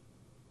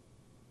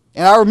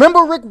 And I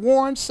remember Rick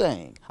Warren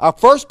saying, our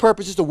first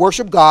purpose is to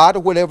worship God,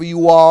 or whatever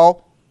you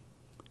all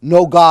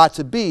know God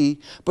to be.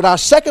 But our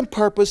second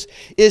purpose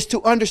is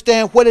to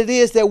understand what it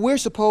is that we're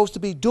supposed to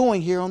be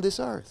doing here on this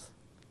earth.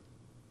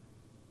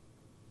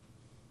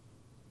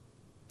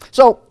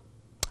 So,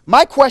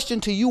 my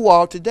question to you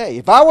all today,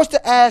 if I was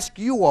to ask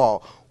you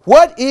all,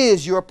 what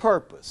is your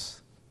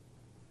purpose?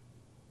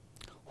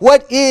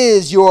 What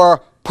is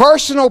your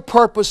personal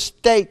purpose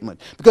statement?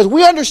 Because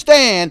we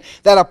understand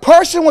that a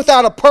person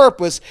without a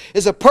purpose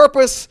is a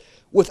purpose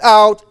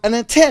without an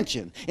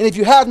intention. And if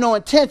you have no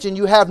intention,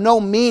 you have no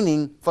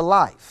meaning for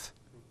life.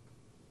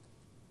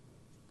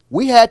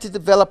 We had to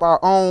develop our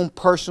own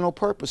personal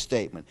purpose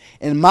statement.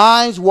 And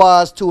mine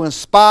was to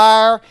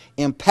inspire,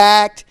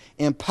 impact,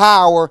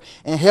 empower,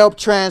 and help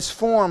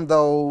transform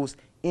those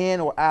in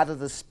or out of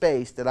the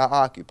space that I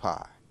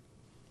occupy.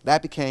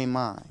 That became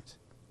mine.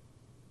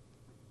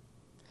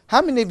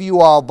 How many of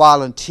you all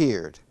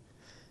volunteered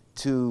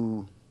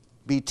to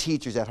be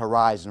teachers at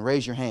Horizon?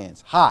 Raise your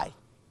hands. Hi.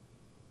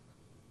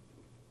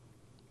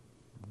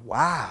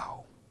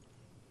 Wow.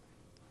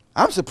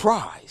 I'm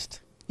surprised.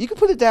 You can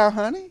put it down,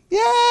 honey.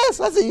 Yes.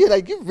 I said,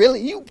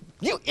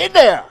 you in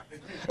there.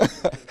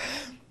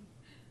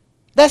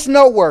 That's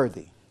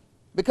noteworthy.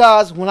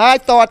 Because when I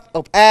thought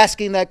of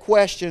asking that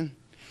question,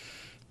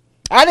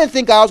 I didn't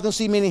think I was going to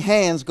see many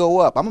hands go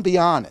up. I'm going to be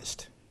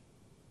honest.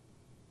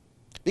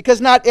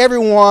 Because not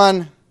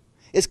everyone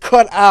is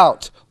cut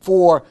out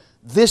for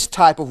this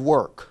type of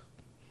work.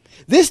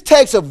 This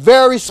takes a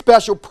very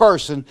special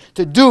person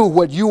to do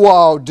what you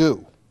all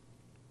do.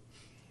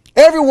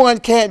 Everyone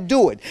can't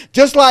do it.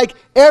 Just like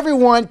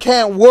everyone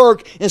can't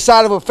work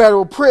inside of a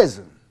federal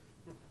prison,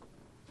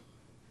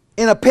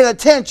 in a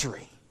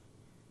penitentiary.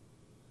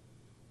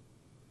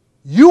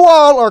 You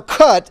all are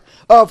cut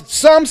of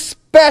some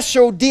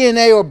special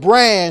DNA or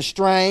brand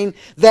strain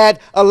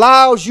that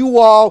allows you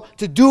all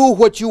to do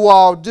what you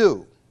all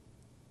do.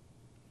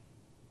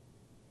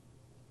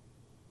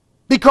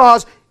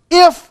 Because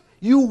if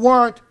you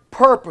weren't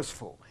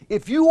purposeful,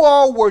 if you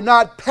all were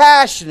not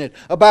passionate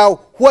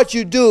about what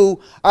you do,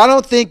 I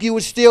don't think you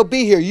would still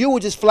be here. You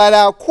would just flat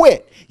out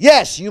quit.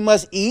 Yes, you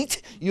must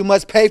eat, you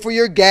must pay for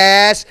your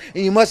gas,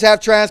 and you must have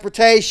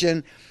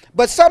transportation.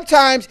 But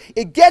sometimes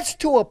it gets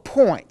to a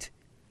point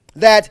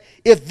that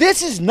if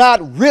this is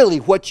not really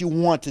what you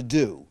want to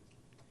do,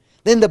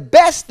 then the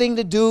best thing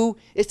to do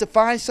is to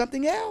find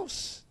something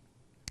else.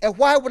 And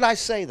why would I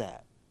say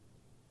that?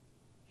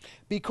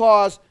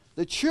 Because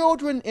the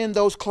children in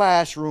those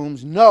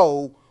classrooms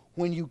know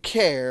when you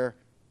care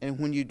and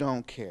when you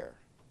don't care.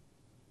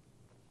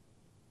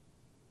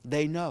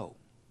 They know.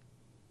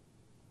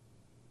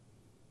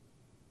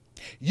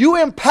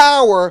 You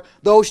empower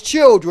those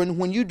children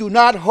when you do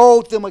not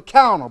hold them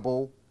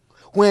accountable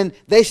when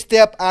they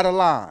step out of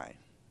line.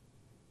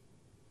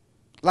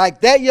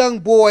 Like that young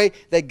boy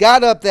that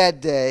got up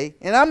that day,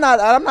 and I'm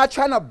not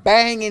trying to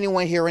bang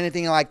anyone here or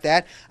anything like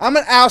that. I'm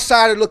an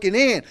outsider looking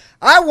in.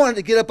 I wanted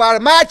to get up out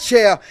of my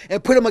chair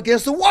and put him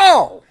against the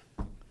wall.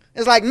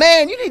 It's like,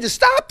 man, you need to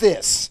stop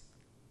this.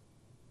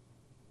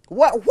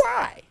 What?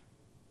 Why?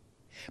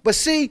 But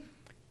see,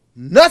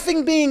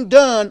 nothing being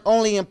done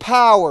only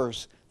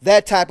empowers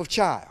that type of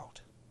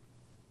child.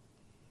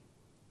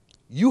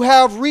 You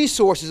have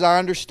resources, I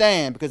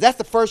understand, because that's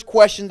the first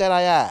question that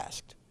I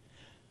asked.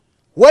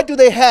 What do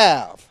they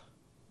have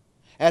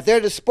at their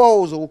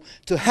disposal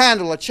to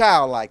handle a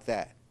child like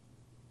that?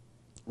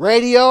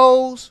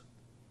 Radios.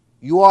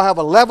 You all have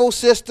a level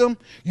system.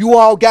 You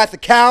all got the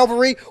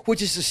cavalry,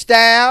 which is the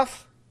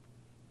staff.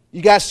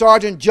 You got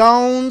Sergeant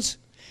Jones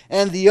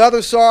and the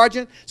other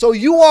sergeant. So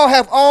you all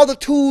have all the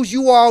tools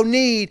you all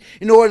need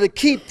in order to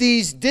keep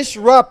these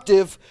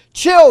disruptive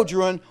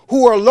children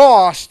who are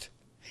lost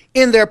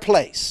in their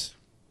place.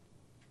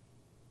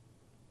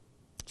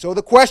 So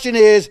the question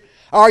is,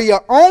 are you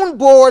on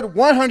board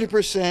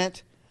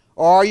 100%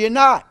 or are you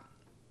not?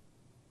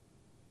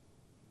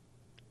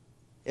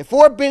 At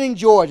Fort Benning,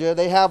 Georgia,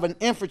 they have an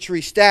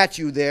infantry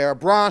statue there, a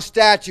bronze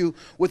statue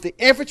with the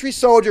infantry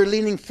soldier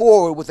leaning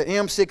forward with an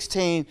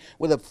M16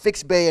 with a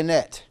fixed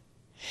bayonet.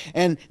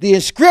 And the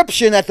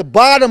inscription at the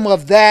bottom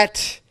of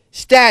that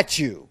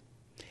statue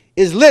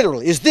is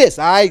this.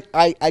 I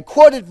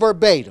quote it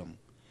verbatim.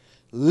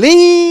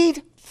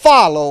 Lead,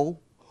 follow,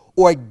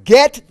 or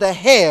get the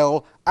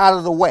hell out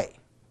of the way.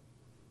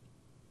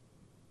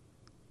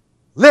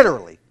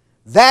 Literally.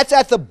 That's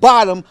at the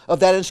bottom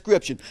of that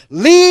inscription.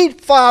 Lead,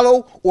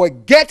 follow, or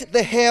get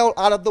the hell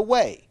out of the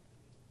way.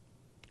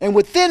 And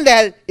within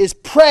that is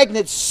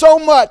pregnant so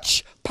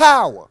much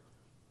power.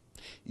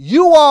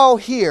 You all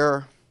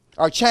here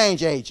are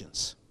change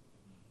agents.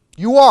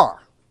 You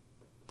are.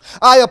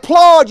 I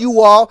applaud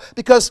you all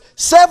because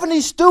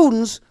 70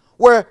 students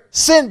were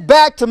sent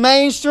back to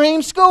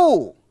mainstream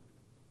school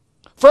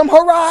from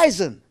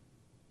Horizon.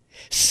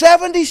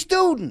 70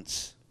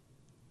 students.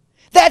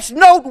 That's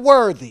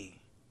noteworthy.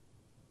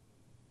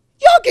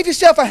 Y'all give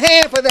yourself a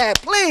hand for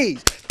that,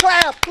 please.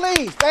 Clap,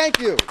 please.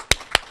 Thank you.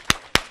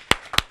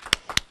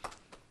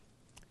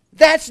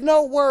 That's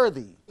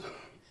noteworthy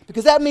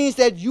because that means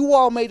that you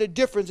all made a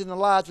difference in the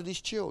lives of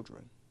these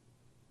children.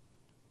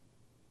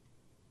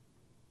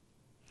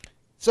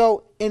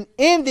 So in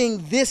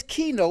ending this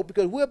keynote,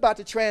 because we're about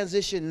to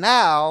transition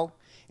now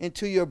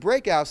into your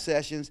breakout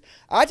sessions,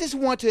 I just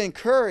want to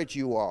encourage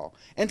you all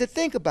and to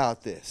think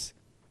about this.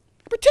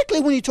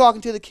 Particularly when you're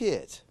talking to the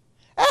kids.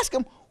 Ask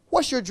them,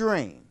 what's your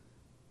dream?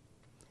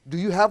 Do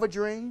you have a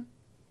dream?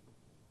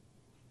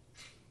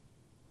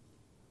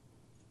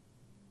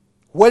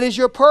 What is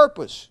your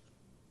purpose?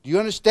 Do you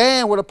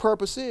understand what a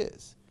purpose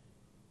is?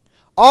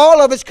 All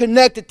of it's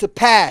connected to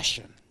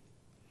passion.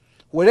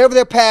 Whatever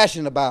they're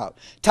passionate about.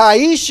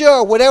 Taisha,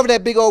 or whatever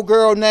that big old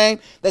girl name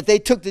that they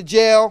took to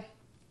jail,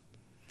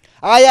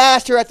 I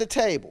asked her at the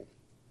table,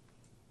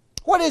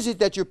 what is it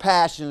that you're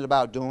passionate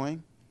about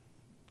doing?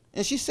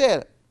 And she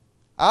said,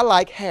 I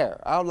like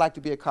hair. I would like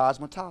to be a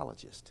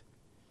cosmetologist.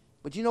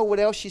 But you know what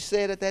else she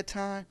said at that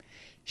time?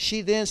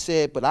 She then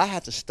said, but I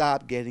have to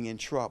stop getting in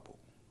trouble.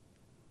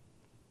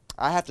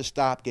 I have to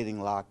stop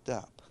getting locked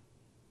up.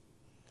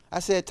 I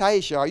said,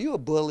 Taisha, are you a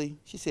bully?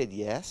 She said,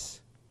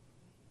 yes.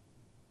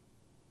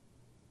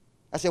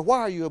 I said, why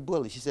are you a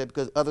bully? She said,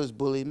 because others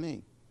bully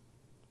me.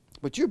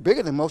 But you're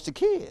bigger than most of the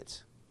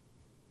kids.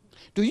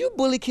 Do you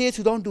bully kids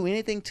who don't do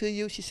anything to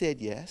you? She said,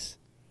 yes.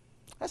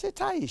 I said,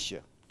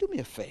 Taisha, do me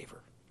a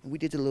favor. And we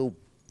did the little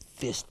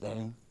fist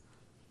thing.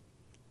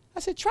 I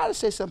said, try to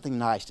say something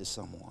nice to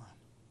someone.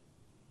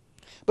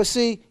 But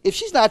see, if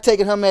she's not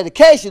taking her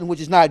medication,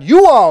 which is not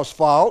you all's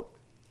fault,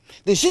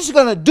 then she's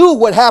going to do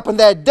what happened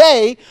that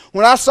day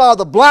when I saw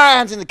the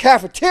blinds in the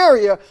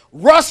cafeteria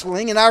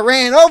rustling and I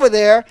ran over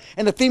there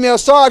and the female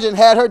sergeant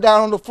had her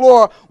down on the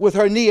floor with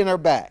her knee in her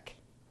back.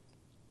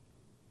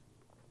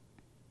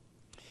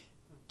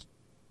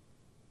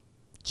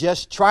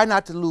 Just try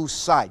not to lose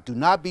sight. Do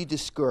not be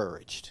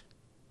discouraged.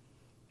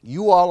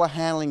 You all are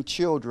handling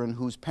children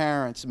whose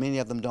parents, many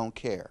of them, don't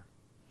care.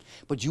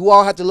 But you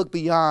all have to look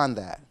beyond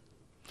that.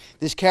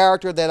 This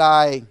character that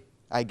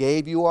I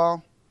gave you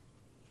all,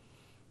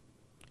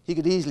 he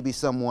could easily be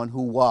someone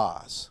who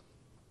was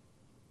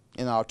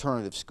in an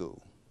alternative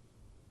school.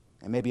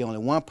 And maybe only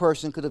one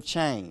person could have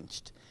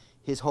changed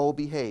his whole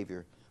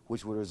behavior,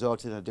 which would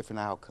result in a different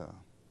outcome.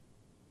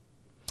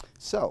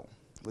 So,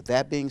 with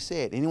that being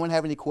said, anyone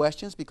have any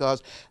questions?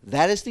 Because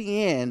that is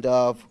the end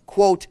of,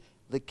 quote,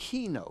 the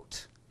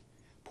keynote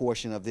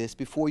portion of this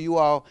before you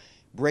all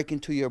break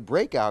into your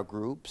breakout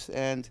groups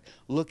and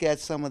look at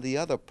some of the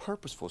other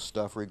purposeful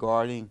stuff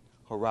regarding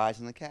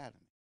Horizon Academy.